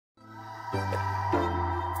Hi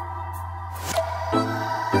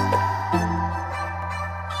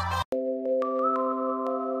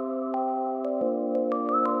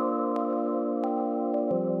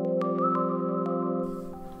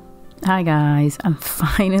guys, I'm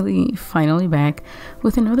finally back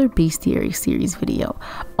with another bestiary series video.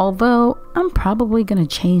 Although I'm probably gonna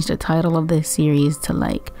change the title of this series to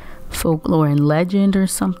like Folklore and Legend or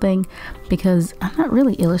something, because I'm not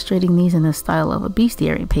really illustrating these in the style of a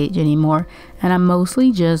bestiary page anymore, and I'm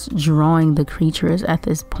mostly just drawing the creatures at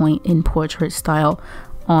this point in portrait style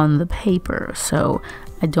on the paper. So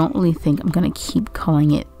I don't really think I'm gonna keep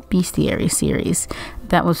calling it bestiary series.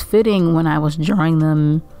 That was fitting when I was drawing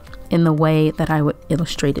them in the way that I would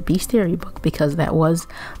illustrate a bestiary book, because that was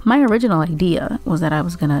my original idea, was that I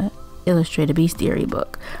was gonna illustrate a bestiary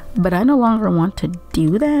book, but I no longer want to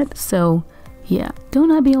do that. So yeah, do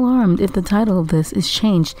not be alarmed if the title of this is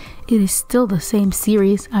changed. It is still the same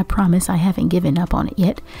series. I promise I haven't given up on it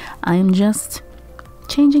yet. I am just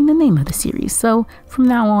changing the name of the series. So from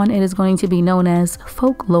now on, it is going to be known as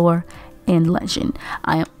Folklore and Legend.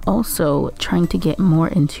 I am also trying to get more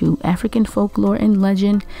into African folklore and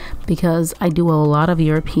legend, because I do a lot of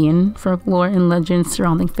European folklore and legend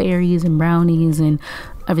surrounding fairies and brownies and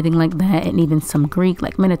everything like that, and even some Greek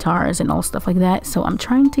like minotaurs and all stuff like that. So I'm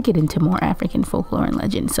trying to get into more African folklore and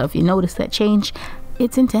legend. So if you notice that change,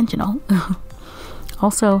 it's intentional.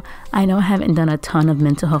 Also, I know I haven't done a ton of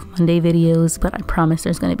Mental Health Monday videos, but I promise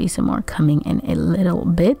there's going to be some more coming in a little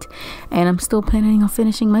bit. And I'm still planning on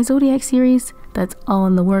finishing my Zodiac series. That's all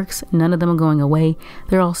in the works. None of them are going away.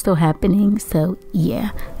 They're all still happening. So yeah,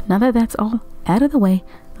 now that that's all out of the way,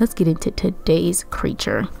 let's get into today's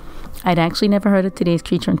creature. I'd actually never heard of today's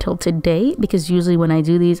creature until today, because usually when I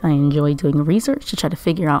do these, I enjoy doing research to try to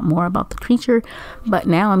figure out more about the creature. But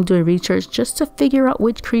now I'm doing research just to figure out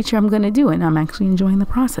which creature I'm going to do, and I'm actually enjoying the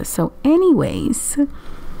process. So anyways,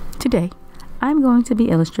 today I'm going to be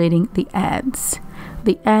illustrating the Adze.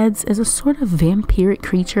 The Adze is a sort of vampiric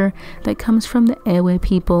creature that comes from the Ewe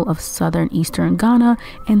people of southern eastern Ghana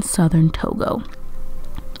and southern Togo.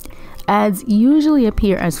 Adze usually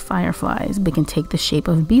appear as fireflies, but can take the shape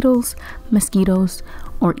of beetles, mosquitoes,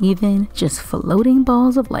 or even just floating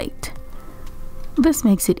balls of light. This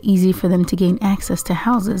makes it easy for them to gain access to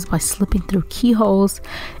houses by slipping through keyholes,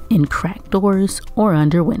 in cracked doors, or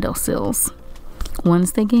under windowsills.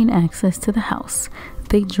 Once they gain access to the house,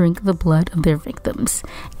 they drink the blood of their victims,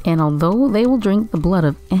 and although they will drink the blood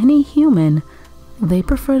of any human, they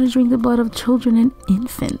prefer to drink the blood of children and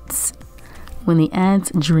infants. When the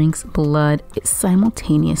Adze drinks blood, it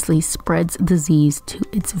simultaneously spreads disease to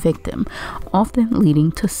its victim, often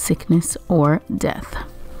leading to sickness or death.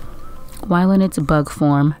 While in its bug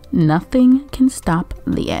form, nothing can stop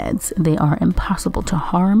the Adze. They are impossible to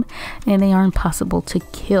harm, and they are impossible to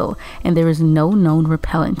kill, and there is no known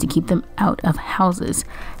repellent to keep them out of houses.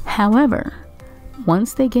 However,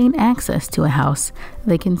 once they gain access to a house,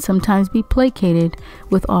 they can sometimes be placated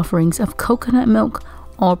with offerings of coconut milk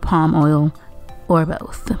or palm oil, or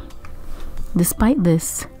both. Despite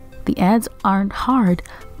this, the Adze aren't hard,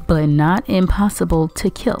 but not impossible to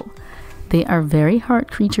kill. They are very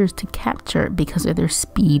hard creatures to capture because of their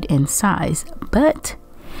speed and size, but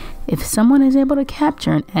if someone is able to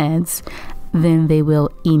capture an Adze, then they will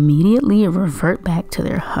immediately revert back to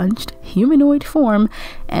their hunched humanoid form,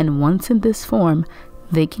 and once in this form,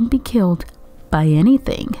 they can be killed by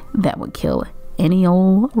anything that would kill any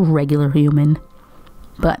old regular human.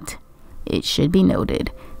 But it should be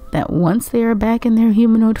noted that once they are back in their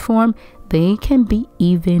humanoid form, they can be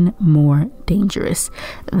even more dangerous.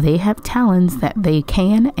 They have talons that they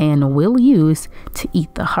can and will use to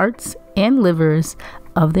eat the hearts and livers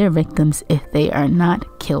of their victims if they are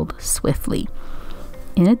not killed swiftly.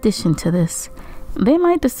 In addition to this, they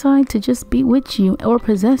might decide to just bewitch you or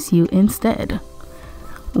possess you instead.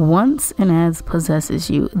 Once an Adze possesses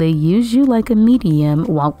you, they use you like a medium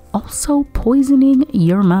while also poisoning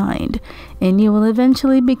your mind, and you will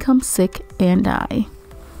eventually become sick and die.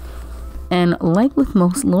 And like with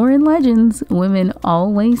most lore and legends, women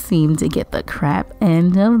always seem to get the crap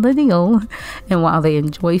end of the deal. And while they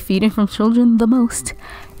enjoy feeding from children the most,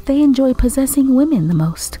 they enjoy possessing women the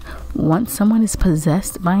most. Once someone is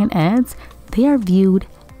possessed by an Adze, they are viewed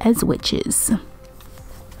as witches.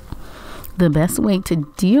 The best way to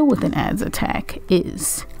deal with an Adze attack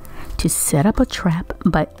is to set up a trap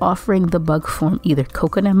by offering the bug form either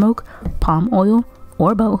coconut milk, palm oil,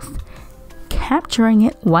 or both, capturing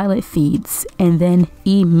it while it feeds, and then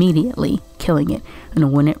immediately killing it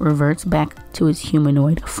and when it reverts back to its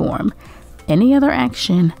humanoid form. Any other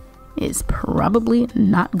action is probably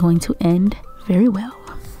not going to end very well.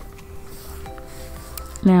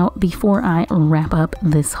 Now, before I wrap up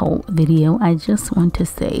this whole video, I just want to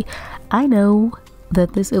say, I know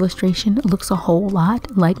that this illustration looks a whole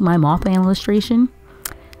lot like my Mothman illustration.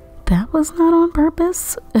 That was not on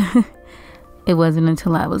purpose. It wasn't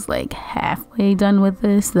until I was like halfway done with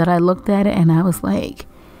this that I looked at it and I was like,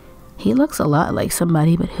 he looks a lot like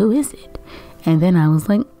somebody, but who is it? And then I was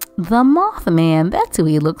like, the Mothman, that's who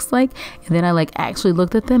he looks like. And then I like actually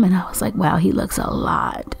looked at them and I was like, wow, he looks a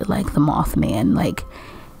lot like the Mothman, like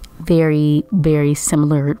very, very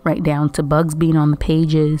similar, right down to bugs being on the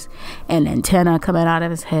pages and antenna coming out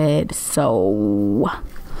of his head. So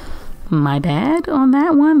my bad on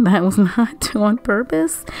that one. That was not on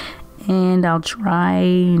purpose, and I'll try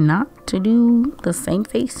not to do the same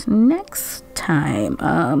face next time.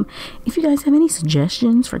 If you guys have any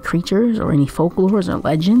suggestions for creatures or any folklores or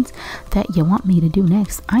legends that you want me to do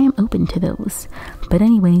next, I am open to those. But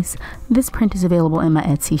anyways, this print is available in my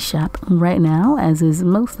Etsy shop right now, as is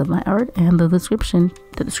most of my art, and the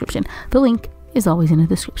link is always in the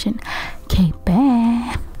description. Okay, back